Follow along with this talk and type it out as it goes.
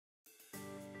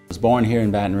born here in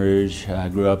Baton Rouge. I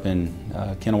grew up in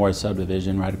Kenilworth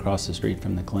subdivision right across the street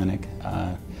from the clinic.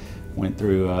 Went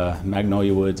through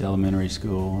Magnolia Woods Elementary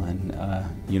School and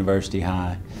University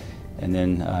High, and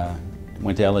then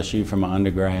went to LSU for my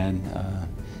undergrad.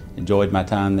 Enjoyed my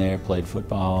time there, played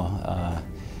football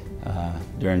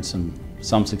during some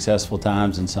successful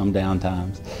times and some down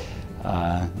times.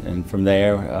 And from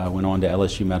there, went on to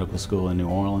LSU Medical School in New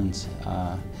Orleans.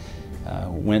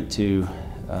 Went to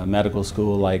medical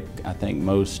school like I think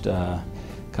most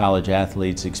college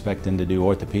athletes, expecting to do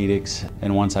orthopedics.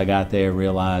 And once I got there,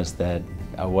 realized that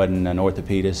I wasn't an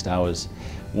orthopedist. I was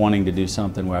wanting to do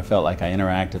something where I felt like I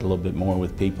interacted a little bit more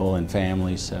with people and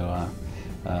families, so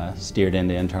steered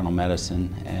into internal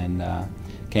medicine and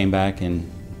came back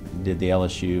and did the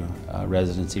LSU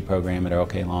residency program at Earl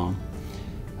K. Long.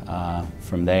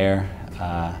 From there,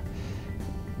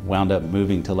 wound up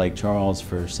moving to Lake Charles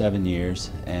for 7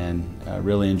 years and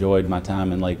really enjoyed my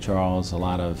time in Lake Charles. A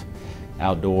lot of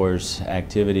outdoors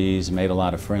activities, made a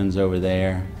lot of friends over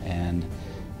there, and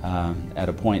at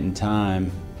a point in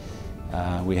time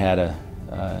we had a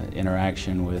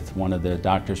interaction with one of the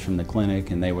doctors from the clinic,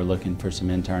 and they were looking for some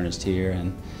internists here,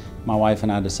 and my wife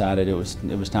and I decided it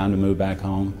was time to move back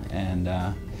home, and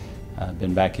I've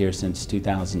been back here since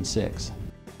 2006.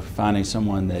 Finding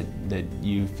someone that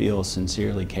you feel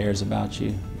sincerely cares about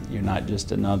you. You're not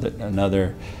just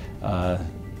another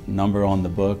number on the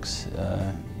books.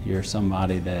 You're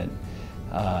somebody that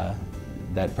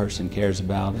that person cares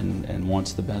about and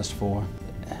wants the best for.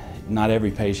 Not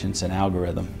every patient's an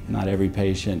algorithm. Not every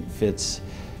patient fits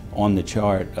on the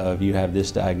chart of you have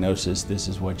this diagnosis, this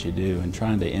is what you do, and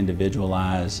trying to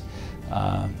individualize,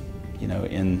 you know,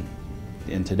 in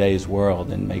today's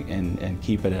world and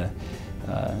keep it a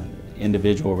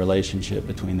individual relationship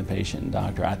between the patient and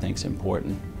doctor, I think is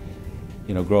important.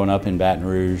 You know, growing up in Baton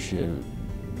Rouge,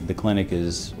 the clinic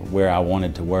is where I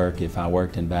wanted to work if I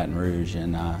worked in Baton Rouge,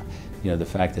 and you know, the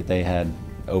fact that they had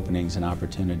openings and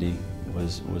opportunity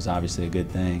was obviously a good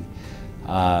thing.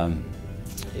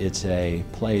 It's a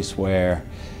place where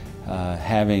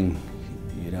having,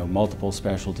 you know, multiple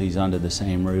specialties under the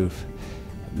same roof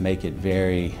make it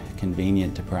very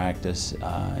convenient to practice.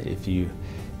 If you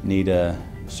need a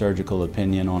surgical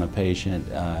opinion on a patient,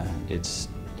 it's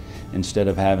instead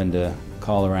of having to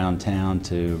call around town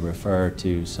to refer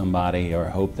to somebody or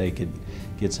hope they could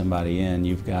get somebody in,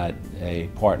 you've got a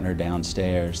partner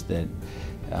downstairs that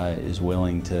is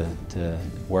willing to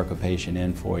work a patient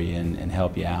in for you and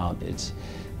help you out. It's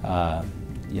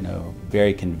you know,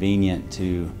 very convenient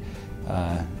to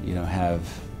you know, have,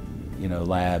 you know,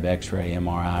 lab, X-ray,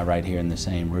 MRI right here in the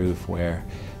same roof, where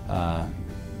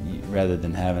rather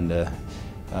than having to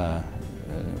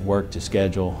work to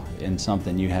schedule in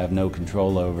something you have no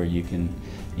control over, you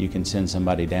can send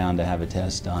somebody down to have a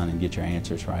test done and get your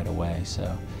answers right away.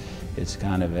 So it's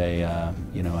kind of a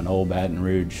you know, an old Baton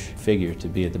Rouge figure to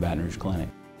be at the Baton Rouge Clinic.